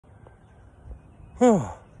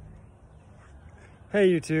Oh. Hey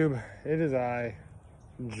YouTube, it is I,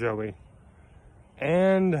 Joey,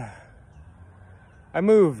 and I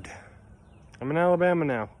moved. I'm in Alabama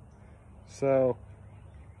now, so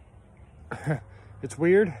it's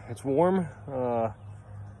weird. It's warm.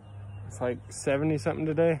 It's like 70 something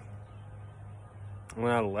today.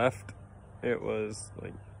 When I left, it was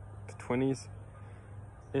like the 20s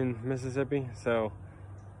in Mississippi. So,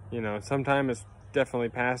 you know, sometime it's definitely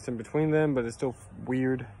passed in between them, but it's still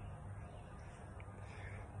weird.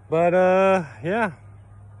 But yeah,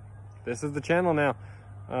 this is the channel now.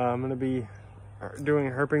 I'm gonna be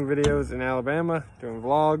doing herping videos in Alabama, doing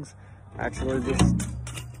vlogs. Actually just,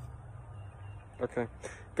 okay,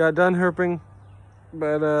 got done herping,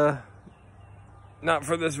 but not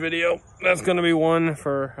for this video. That's gonna be one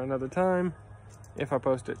for another time, if I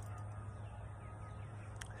post it.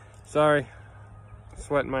 Sorry,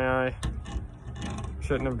 sweat in my eye.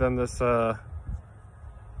 Shouldn't have done this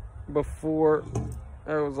before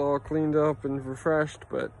I was all cleaned up and refreshed,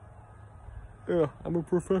 but yeah, I'm a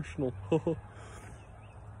professional.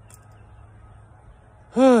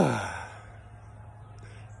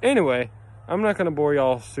 Anyway, I'm not gonna bore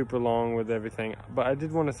y'all super long with everything, but I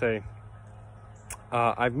did want to say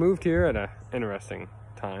I've moved here at an interesting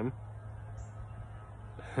time.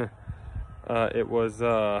 It was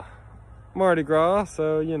Mardi Gras,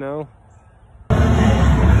 so you know.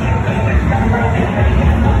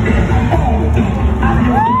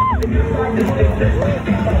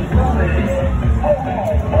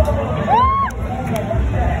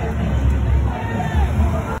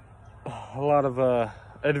 A lot of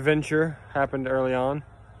adventure happened early on,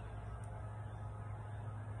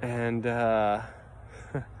 and yeah,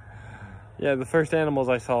 the first animals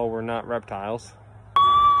I saw were not reptiles.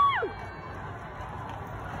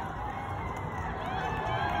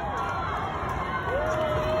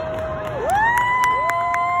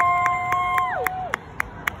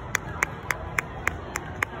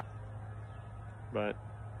 But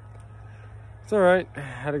it's all right.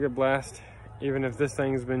 Had a good blast. Even if this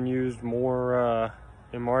thing's been used more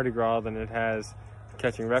in Mardi Gras than it has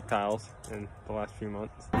catching reptiles in the last few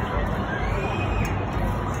months.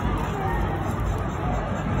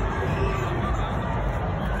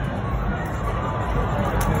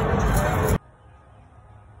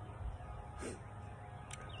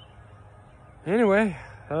 Anyway,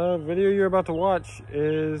 the video you're about to watch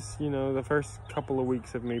is, you know, the first couple of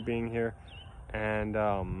weeks of me being here. And,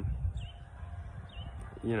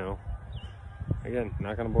 you know, again,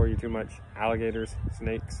 not gonna bore you too much. Alligators,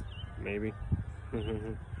 snakes, maybe.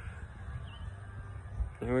 Here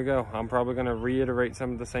we go. I'm probably gonna reiterate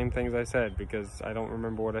some of the same things I said because I don't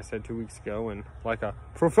remember what I said 2 weeks ago, and like a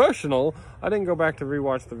professional, I didn't go back to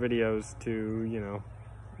rewatch the videos to, you know,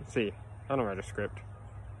 see. I don't write a script.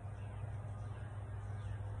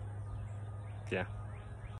 Yeah.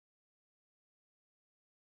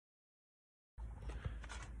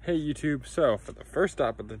 Hey YouTube, so for the first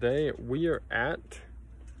stop of the day, we are at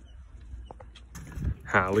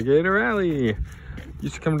Alligator Alley.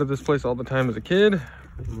 Used to come to this place all the time as a kid.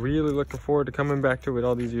 Really looking forward to coming back to it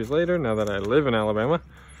all these years later, now that I live in Alabama.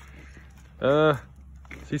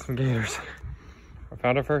 See some gators. I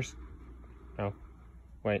found it first. No,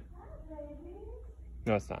 wait.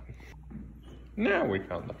 No, it's not. Now we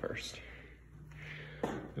found the first.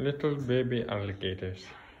 Little baby alligators.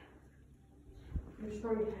 There's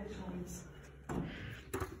 3 hedgehogs.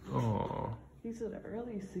 Oh. These are the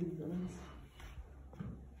early seasons.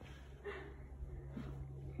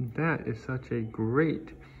 That is such a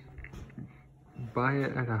great buy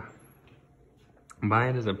it as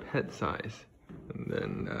a pet size, and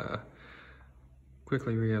then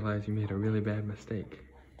quickly realize you made a really bad mistake.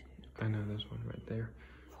 I know there's one right there.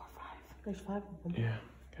 4 or 5. There's 5 of them. Yeah,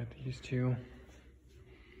 got these 2.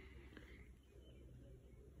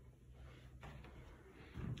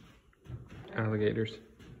 Alligators,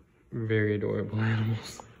 very adorable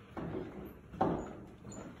animals.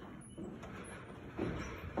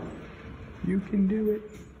 You can do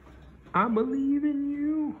it. I believe in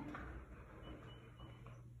you.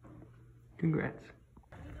 Congrats.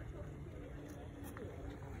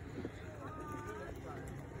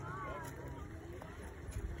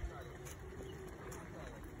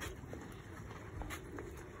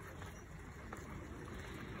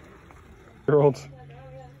 Girls.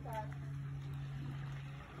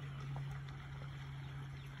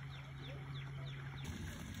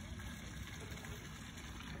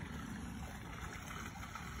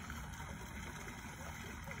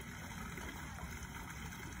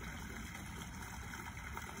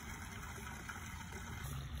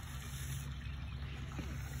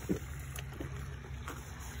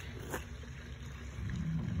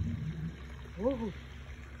 Whoa.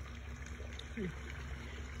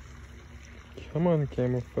 Come on,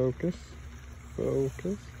 camera, focus.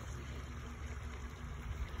 Focus.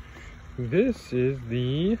 This is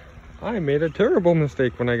the... I made a terrible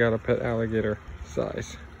mistake when I got a pet alligator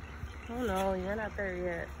size. Oh no, you're not there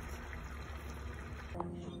yet.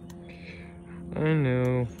 I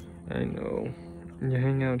know. You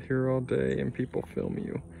hang out here all day and people film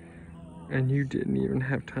you. And you didn't even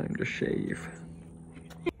have time to shave.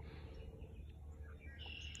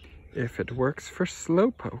 If it works for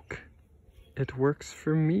Slowpoke, it works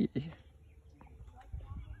for me.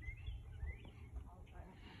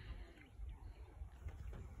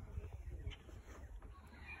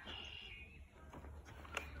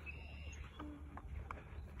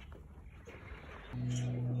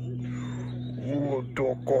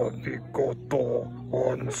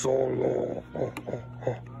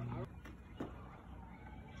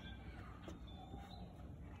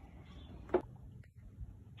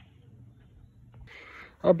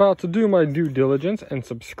 About to do my due diligence and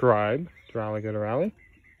subscribe to Alligator Alley.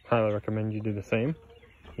 Highly recommend you do the same.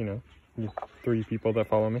 You know, you 3 people that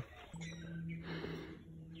follow me.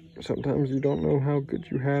 Sometimes you don't know how good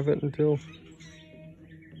you have it until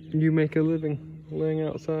you make a living laying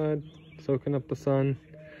outside, soaking up the sun,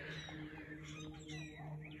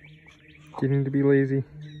 getting to be lazy,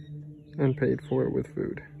 and paid for it with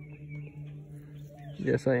food.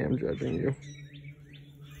 Yes, I am judging you.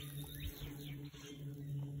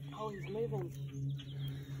 Oh, he's moving.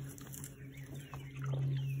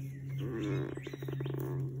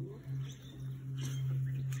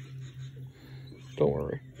 Don't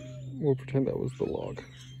worry. We'll pretend that was the log.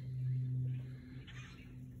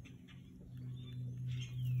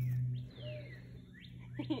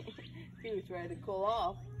 He was ready to cool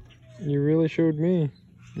off. You really showed me.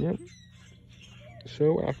 Yep.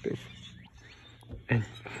 So active. And,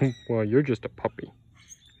 well, you're just a puppy.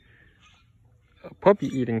 A puppy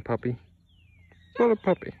eating puppy. Not a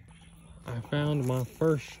puppy. I found my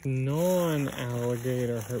first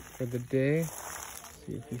non-alligator herp for the day.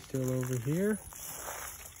 See if he's still over here.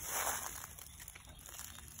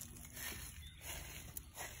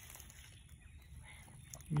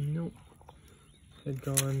 Nope. Had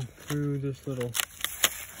gone through this little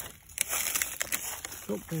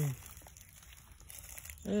opening.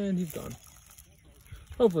 And he's gone.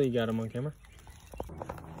 Hopefully you got him on camera.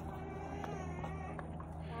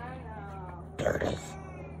 There it is.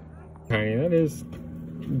 Honey, that is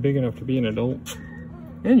big enough to be an adult.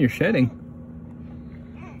 And you're shedding.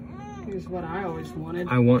 Here's what I always wanted.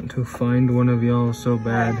 I want to find one of y'all so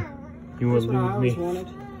bad. You will Here's what I lose always me. wanted.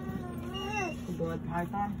 A blood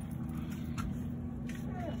python.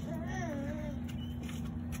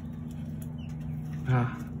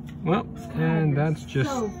 Ah, well, and that's just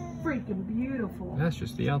so freaking beautiful. that's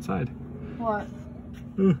just the outside. What?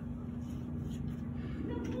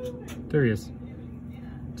 There he is.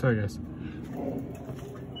 Sorry, guys.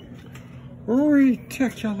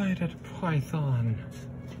 Reticulated python.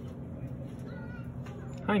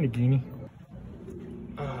 Hi, Nagini.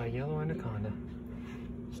 Yellow anaconda.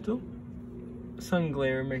 Still, sun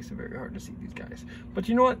glare makes it very hard to see these guys. But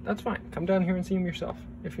you know what? That's fine. Come down here and see them yourself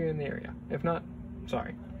if you're in the area. If not,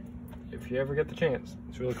 sorry. If you ever get the chance,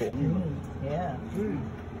 it's really cool. Yeah.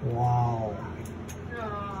 Wow.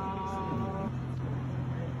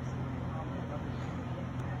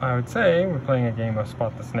 I would say we're playing a game of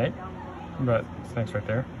Spot the Snake, but the snake's right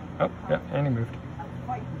there. Oh, yeah, and he moved.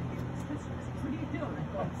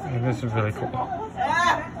 And this is really cool.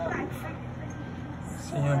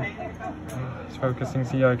 See him? He's focusing.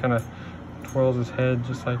 See how he kind of twirls his head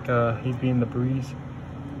just like he'd be in the breeze.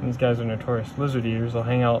 And these guys are notorious lizard eaters. They'll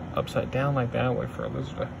hang out upside down like that, wait for a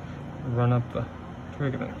lizard to run up the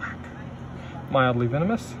twig and then whack. Mildly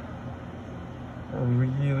venomous.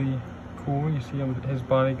 Really cool. You see him, his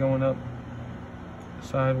body going up the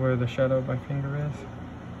side where the shadow of my finger is.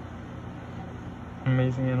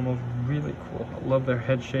 Amazing animals, really cool. I love their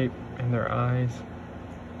head shape and their eyes.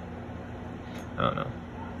 I don't know.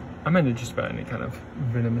 I'm into just about any kind of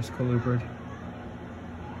venomous colubrid.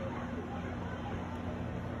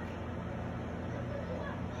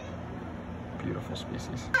 Beautiful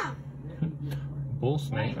species. Bull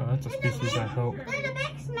snake. Oh, that's a species I hope. There's a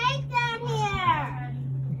big snake down here.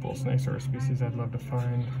 Bull snakes are a species I'd love to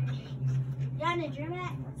find. John, did you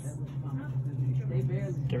met?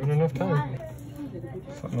 Give it enough time.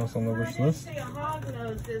 Something else on the wish list.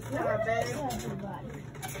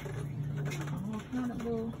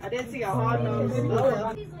 I did see a hog nose.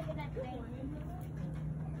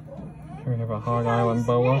 We have a Hog Island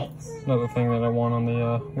boa. Another thing that I want on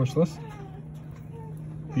the wish list.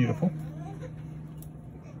 Beautiful.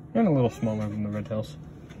 And a little smaller than the redtails.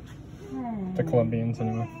 The Colombians,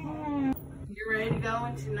 anyway. You're ready to go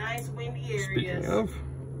into nice windy areas. Speaking of,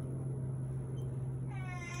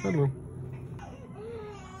 hello.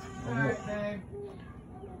 Alright, babe.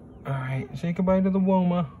 Alright, say goodbye to the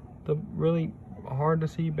Woma. The really hard to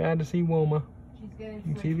see, bad to see Woma. You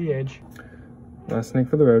can see the edge. Last snake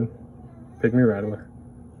for the road. Pygmy rattler.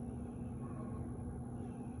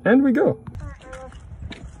 And we go.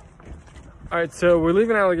 Alright, so we're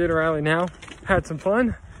leaving Alligator Alley now. Had some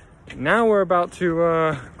fun. Now we're about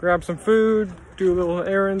to grab some food, do little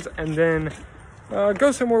errands, and then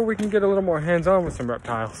go somewhere we can get a little more hands-on with some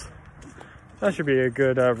reptiles. That should be a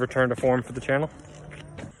good return to form for the channel.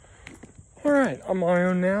 Alright, I'm on my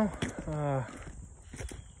own now. I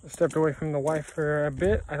stepped away from the wife for a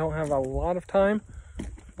bit. I don't have a lot of time,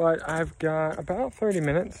 but I've got about 30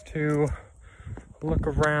 minutes to look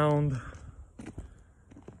around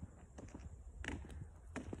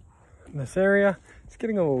this area. It's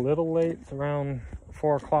getting a little late. It's around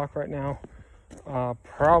 4 o'clock right now.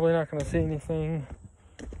 Probably not going to see anything.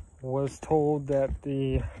 Was told that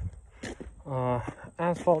the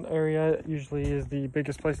asphalt area usually is the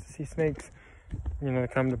biggest place to see snakes. You know, they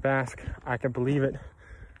come to bask. I can believe it.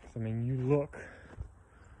 I mean, you look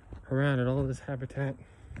around at all this habitat.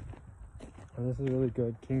 And this is really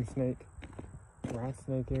good. King snake, rat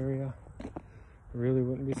snake area. Really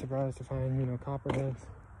wouldn't be surprised to find, you know, copperheads.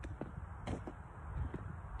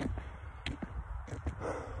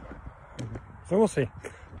 So we'll see.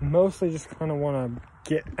 Mostly just kind of want to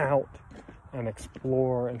get out and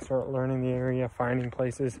explore and start learning the area, finding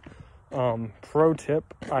places. Pro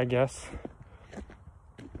tip, I guess.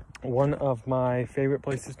 One of my favorite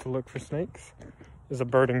places to look for snakes is a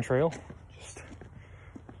birding trail. Just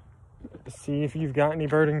see if you've got any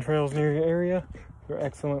birding trails near your area. They're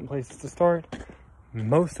excellent places to start.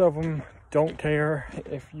 Most of them don't care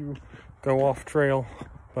if you go off trail,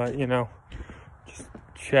 but you know, just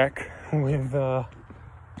check with the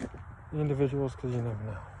individuals because you never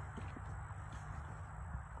know.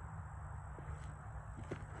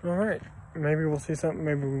 All right, maybe we'll see something,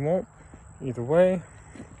 maybe we won't. Either way,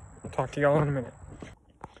 I'll talk to y'all in a minute.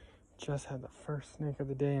 Just had the first snake of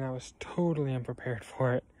the day and I was totally unprepared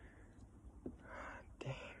for it.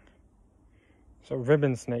 Dang. So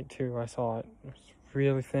ribbon snake too, I saw it. It was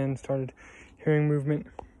really thin, started hearing movement.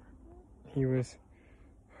 He was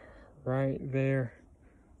right there,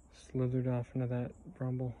 slithered off into that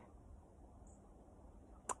bramble.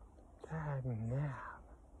 Dang.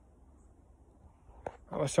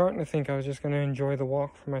 I was starting to think I was just going to enjoy the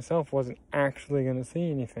walk for myself. Wasn't actually going to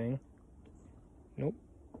see anything. Nope.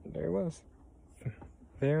 There it was.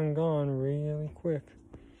 There and gone really quick.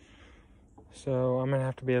 So I'm going to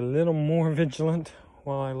have to be a little more vigilant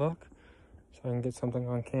while I look. So I can get something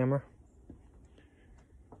on camera.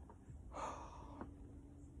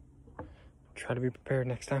 Try to be prepared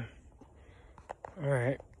next time.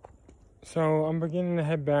 Alright. So I'm beginning to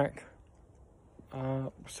head back.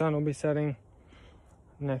 Sun will be setting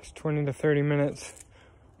next 20 to 30 minutes.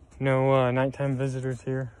 No nighttime visitors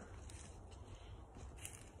here.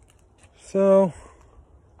 So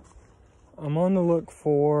I'm on the look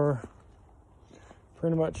for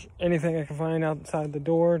pretty much anything I can find outside the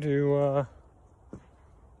door to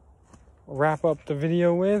wrap up the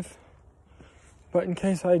video with. But in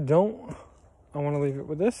case I don't, I want to leave it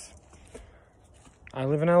with this. I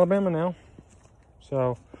live in Alabama now,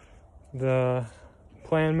 so the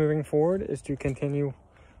plan moving forward is to continue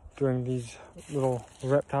doing these little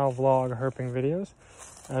reptile vlog herping videos,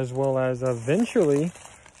 as well as eventually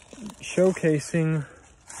showcasing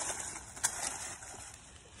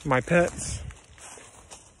my pets.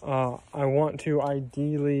 I want to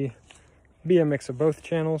ideally be a mix of both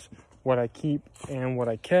channels, what I keep and what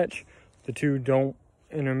I catch. The two don't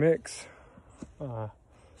intermix.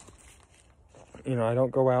 You know, I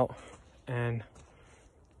don't go out and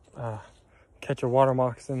catch a water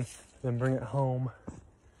moccasin, then bring it home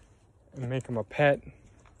and make them a pet.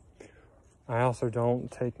 I also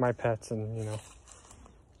don't take my pets and, you know,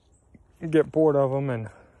 get bored of them and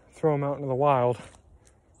throw them out into the wild.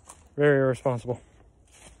 Very irresponsible.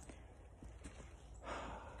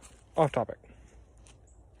 Off topic.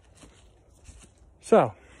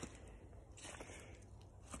 So,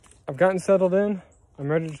 I've gotten settled in. I'm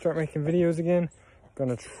ready to start making videos again. I'm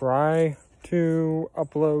gonna try to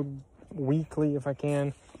upload weekly if I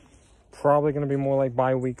can. Probably gonna be more like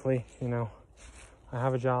bi-weekly, you know. I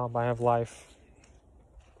have a job, I have life.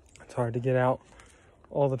 It's hard to get out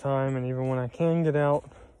all the time, and even when I can get out,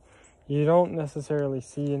 you don't necessarily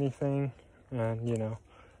see anything, and you know,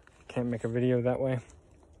 can't make a video that way.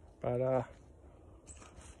 But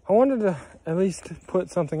I wanted to at least put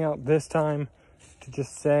something out this time to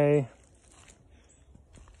just say,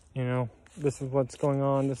 you know, this is what's going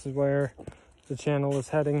on. This is where the channel is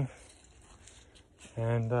heading.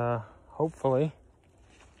 And hopefully,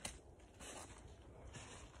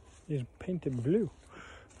 he's painted blue.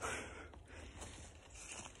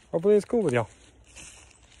 Hopefully it's cool with y'all.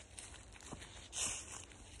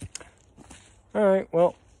 All right,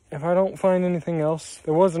 well, if I don't find anything else,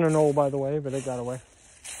 there wasn't an owl, by the way, but it got away.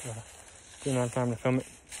 Didn't have time to film it.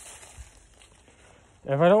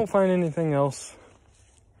 If I don't find anything else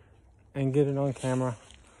and get it on camera,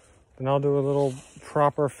 then I'll do a little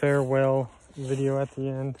proper farewell video at the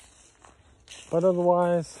end. But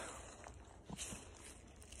otherwise,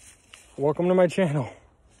 welcome to my channel.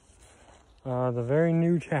 The very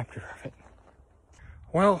new chapter of it.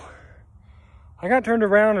 Well, I got turned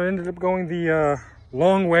around and ended up going the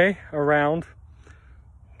long way around.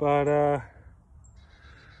 But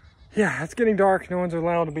yeah, it's getting dark. No one's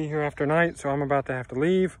allowed to be here after night, so I'm about to have to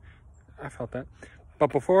leave. I felt that.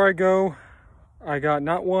 But before I go, I got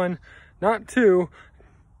not one, not two.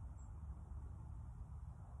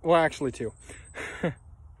 Well, actually two.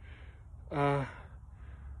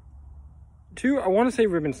 Two, I want to say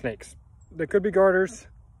ribbon snakes. They could be garters.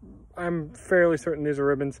 I'm fairly certain these are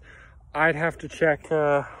ribbons. I'd have to check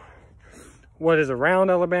what is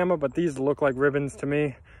around Alabama, but these look like ribbons to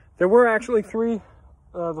me. There were actually three.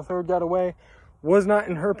 The third got away. Was not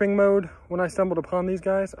in herping mode when I stumbled upon these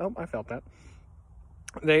guys. Oh, I felt that.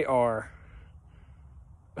 They are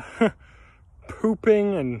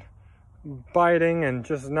pooping and biting and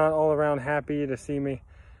just not all around happy to see me.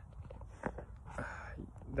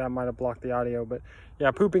 That might have blocked the audio, but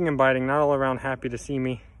yeah, pooping and biting, not all around happy to see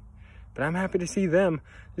me. But I'm happy to see them.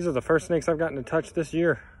 These are the first snakes I've gotten to touch this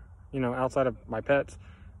year, you know, outside of my pets.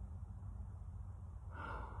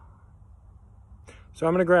 So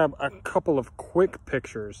I'm gonna grab a couple of quick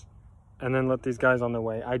pictures and then let these guys on their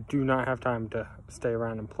way. I do not have time to stay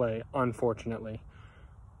around and play, unfortunately.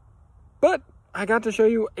 But I got to show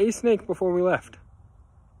you a snake before we left.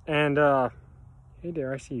 And, hey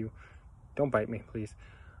there, I see you. Don't bite me, please.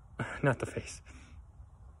 Not the face.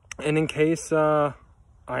 And in case I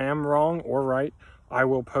am wrong or right, I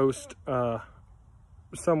will post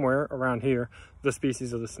somewhere around here the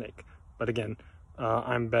species of the snake. But again,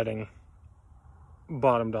 I'm betting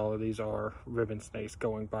bottom dollar these are ribbon snakes,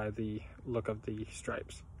 going by the look of the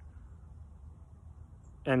stripes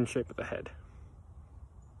and shape of the head.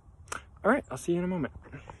 All right, I'll see you in a moment.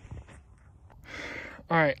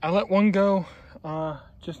 All right, I let one go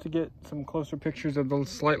just to get some closer pictures of the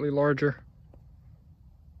slightly larger.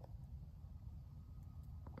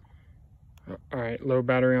 All right, low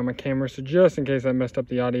battery on my camera, so just in case I messed up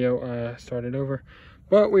the audio, start it over.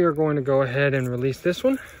 But we are going to go ahead and release this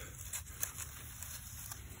one.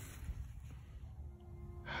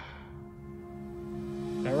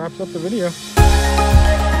 That wraps up the video.